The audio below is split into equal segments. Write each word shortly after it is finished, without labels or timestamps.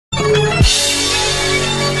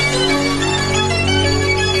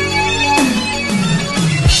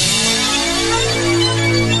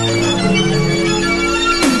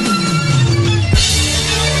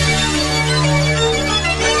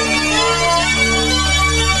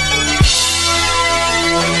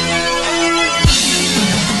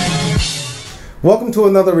Welcome to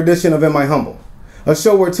another edition of Am I Humble, a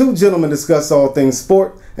show where two gentlemen discuss all things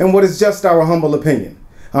sport and what is just our humble opinion.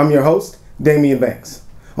 I'm your host, Daimeon Banks.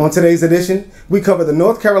 On today's edition, we cover the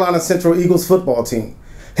North Carolina Central Eagles football team.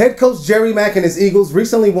 Head coach Jerry Mack and his Eagles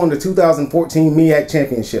recently won the 2014 MEAC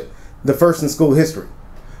Championship, the first in school history.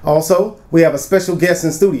 Also, we have a special guest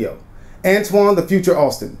in studio, Antoine the Future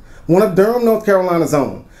Austin, one of Durham, North Carolina's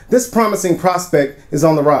own. This promising prospect is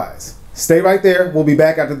on the rise. Stay right there. We'll be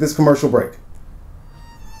back after this commercial break.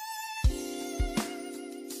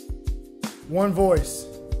 One voice,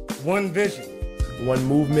 One vision. One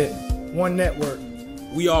movement. one network.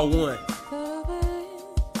 We are one.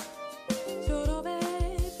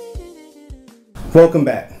 Welcome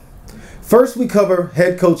back. First, we cover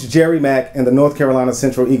head coach Jerry Mack and the North Carolina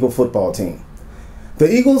Central Eagle football team.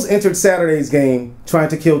 The Eagles entered Saturday's game trying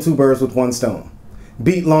to kill two birds with one stone.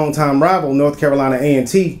 Beat longtime rival North Carolina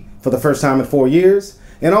A&T for the first time in 4 years,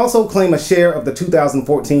 and also claim a share of the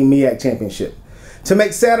 2014 MEAC Championship. To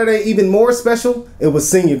make Saturday even more special, it was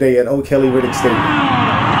senior day at O'Kelly Riddick Stadium.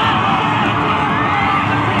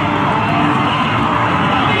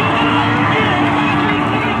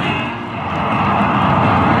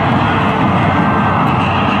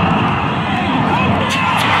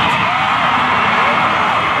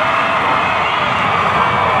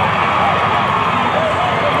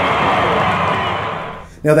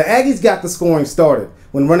 Now, the Aggies got the scoring started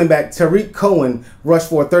when running back Tariq Cohen rushed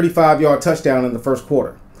for a 35-yard touchdown in the first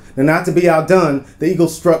quarter. Now, not to be outdone, the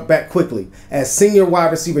Eagles struck back quickly as senior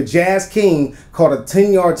wide receiver Jazz King caught a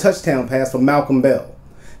 10-yard touchdown pass from Malcolm Bell.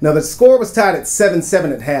 Now, the score was tied at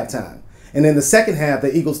 7-7 at halftime, and in the second half,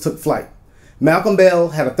 the Eagles took flight. Malcolm Bell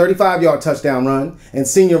had a 35-yard touchdown run, and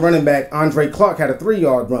senior running back Andre Clark had a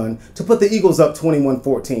 3-yard run to put the Eagles up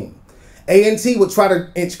 21-14. A&T would try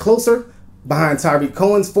to inch closer behind Tariq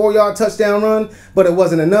Cohen's 4-yard touchdown run, but it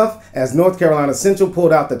wasn't enough as North Carolina Central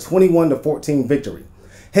pulled out the 21-14 victory.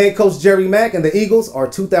 Head coach Jerry Mack and the Eagles are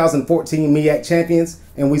 2014 MEAC champions,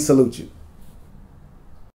 and we salute you.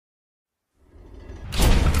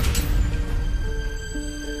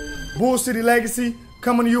 Bull City Legacy,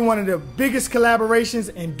 coming to you one of the biggest collaborations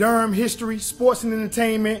in Durham history, sports and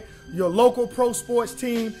entertainment, your local pro sports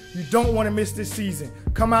team. You don't want to miss this season.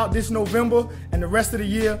 Come out this November and the rest of the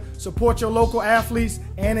year. Support your local athletes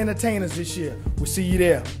and entertainers this year. We'll see you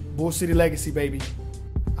there. Bull City Legacy, baby.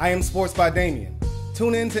 I am Sports by Daimeon.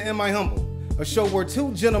 Tune in to Am I Humble, a show where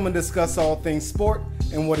two gentlemen discuss all things sport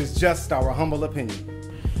and what is just our humble opinion.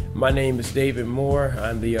 My name is David Moore.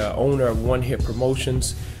 I'm the owner of One Hit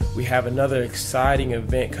Promotions. We have another exciting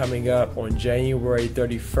event coming up on January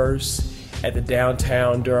 31st at the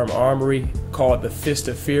downtown Durham Armory called the Fist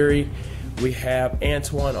of Fury. We have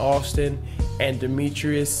Antoine Austin and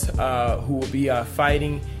Demetrius who will be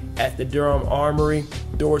fighting at the Durham Armory.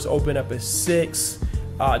 Doors open up at 6.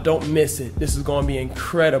 Don't miss it. This is going to be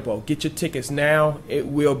incredible. Get your tickets now. It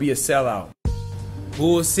will be a sellout.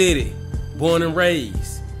 Bull City, born and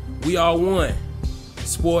raised. We are one.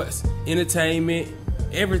 Sports, entertainment,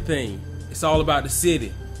 everything. It's all about the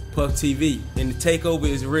city. Puff TV. And the takeover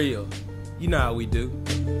is real. You know how we do.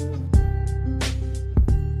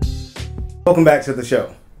 Welcome back to the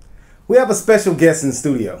show. We have a special guest in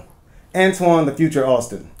studio, Antoine the Future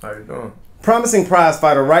Austin. How you doing? Promising prize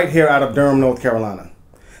fighter right here out of Durham, North Carolina.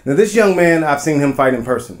 Now, this young man, I've seen him fight in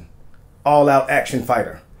person. All-out action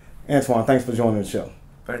fighter. Antoine, thanks for joining the show.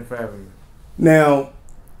 Thanks for having me. Now,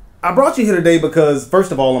 I brought you here today because,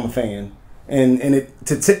 first of all, I'm a fan. And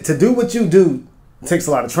to do what you do takes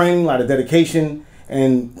a lot of training, a lot of dedication,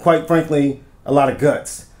 and quite frankly, a lot of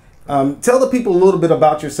guts. Tell the people a little bit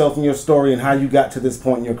about yourself and your story and how you got to this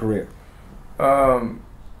point in your career.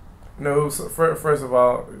 No, first of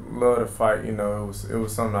all, love to fight. You know, it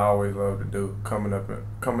was something I always loved to do. Coming up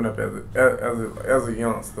as a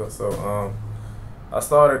youngster, so I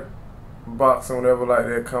started boxing, whatever like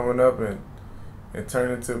that, coming up and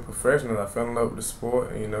turned into a professional. I fell in love with the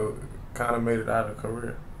sport, and kind of made it out of a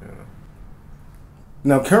career.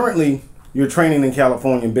 Now, currently, you're training in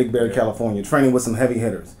California, in Big Bear, California, training with some heavy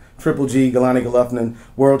hitters. Triple G, Galani Golovkin,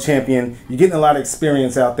 world champion. You're getting a lot of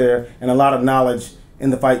experience out there and a lot of knowledge in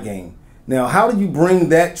the fight game. Now, how do you bring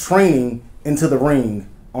that training into the ring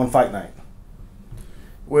on fight night?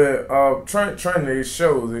 Well, training, it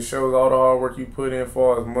shows all the hard work you put in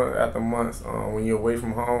for us month after month when you're away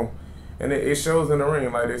from home. and it shows in the ring.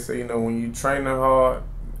 Like they say, you know, when you training hard,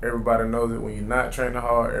 everybody knows it. When you're not training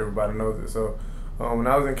hard, everybody knows it. So when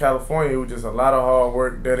I was in California, it was just a lot of hard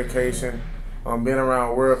work, dedication, being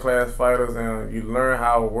around world-class fighters, and you learn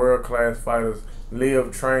how world-class fighters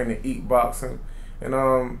live, train, and eat boxing,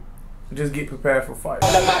 and just get prepared for fights.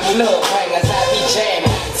 All of my club hangers, I be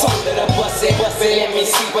jamming. Talk to the bus it, let me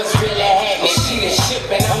see what's really happening. She the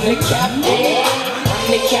ship and I'm the captain. I'm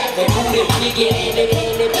the captain, who the biggest in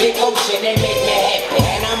the big ocean that make me happy.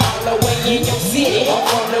 And I'm all the way in your city, I'm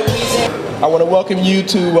from Louisiana. I want to welcome you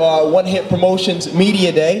to One Hit Promotions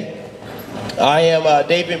Media Day. I am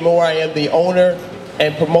David Moore. I am the owner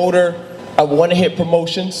and promoter of One Hit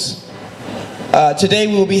Promotions. Today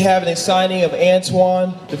we will be having a signing of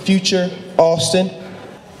Antoine, the future Austin.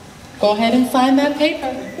 Go ahead and sign that paper.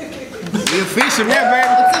 We official, yeah, baby.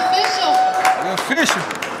 It's official. We official.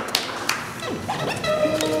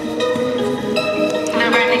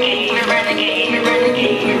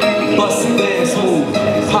 Bust it dance move.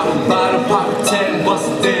 Pop a bottle, pop a 10, bust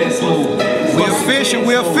it dance move. We official,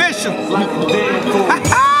 we official. Like a damn fool.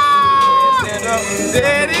 Stand up.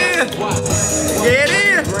 There it is. There it is.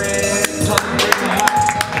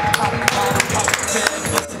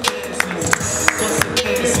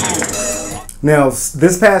 Now,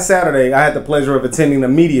 this past Saturday, I had the pleasure of attending a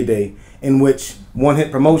media day in which One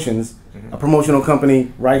Hit Promotions, a promotional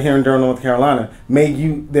company right here in Durham, North Carolina, made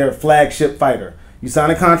you their flagship fighter. You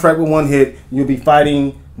sign a contract with One Hit, you'll be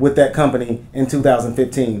fighting with that company in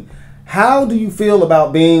 2015. How do you feel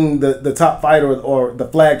about being the top fighter or the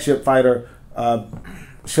flagship fighter,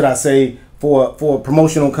 should I say, for a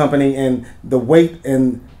promotional company, and the weight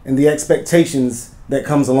and the expectations that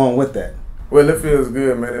comes along with that? Well, it feels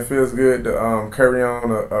good, man. It feels good to carry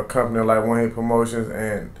on a company like One Hit Promotions,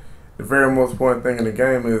 and the very most important thing in the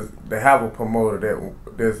game is to have a promoter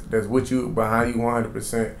that's with you, behind you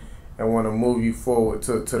 100%, and want to move you forward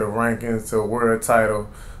to the rankings, to a world title,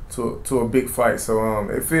 to a big fight. So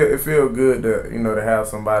it feel good to to have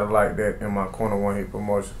somebody like that in my corner, One Hit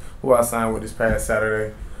Promotions, who I signed with this past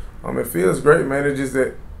Saturday. It feels great, man. It's just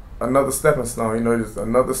that another stepping stone, just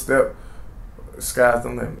another step. Sky's the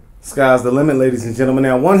limit. Sky's the limit, ladies and gentlemen.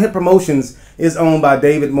 Now, One Hit Promotions is owned by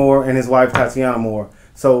David Moore and his wife, Tatiana Moore.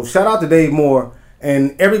 So shout out to Dave Moore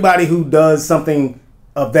and everybody who does something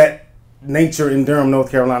of that nature in Durham,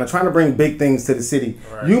 North Carolina, trying to bring big things to the city.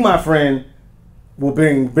 Right. You, my friend, will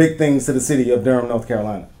bring big things to the city of Durham, North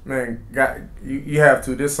Carolina. Man, you have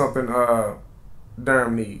to. There's something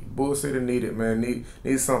Durham need. Bull City need it, man.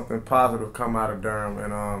 Need something positive come out of Durham,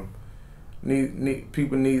 and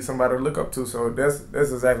people need somebody to look up to. So that's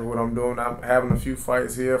exactly what I'm doing. I'm having a few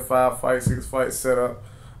fights here, 5 fights, 6 fights set up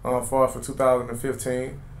for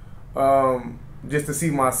 2015. Just to see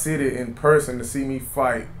my city in person, to see me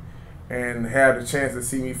fight, and have the chance to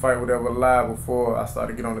see me fight whatever live before I start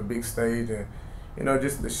to get on the big stage, and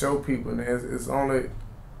just to show people. And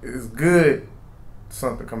it's good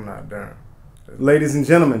something coming out of Durham. Ladies and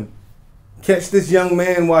gentlemen, catch this young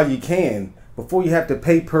man while you can before you have to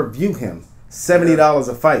pay-per-view him. $70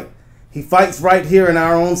 a fight. He fights right here in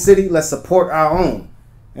our own city. Let's support our own.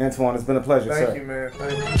 Antoine, it's been a pleasure, sir. Thank you, man.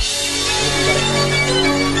 Thank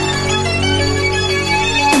you.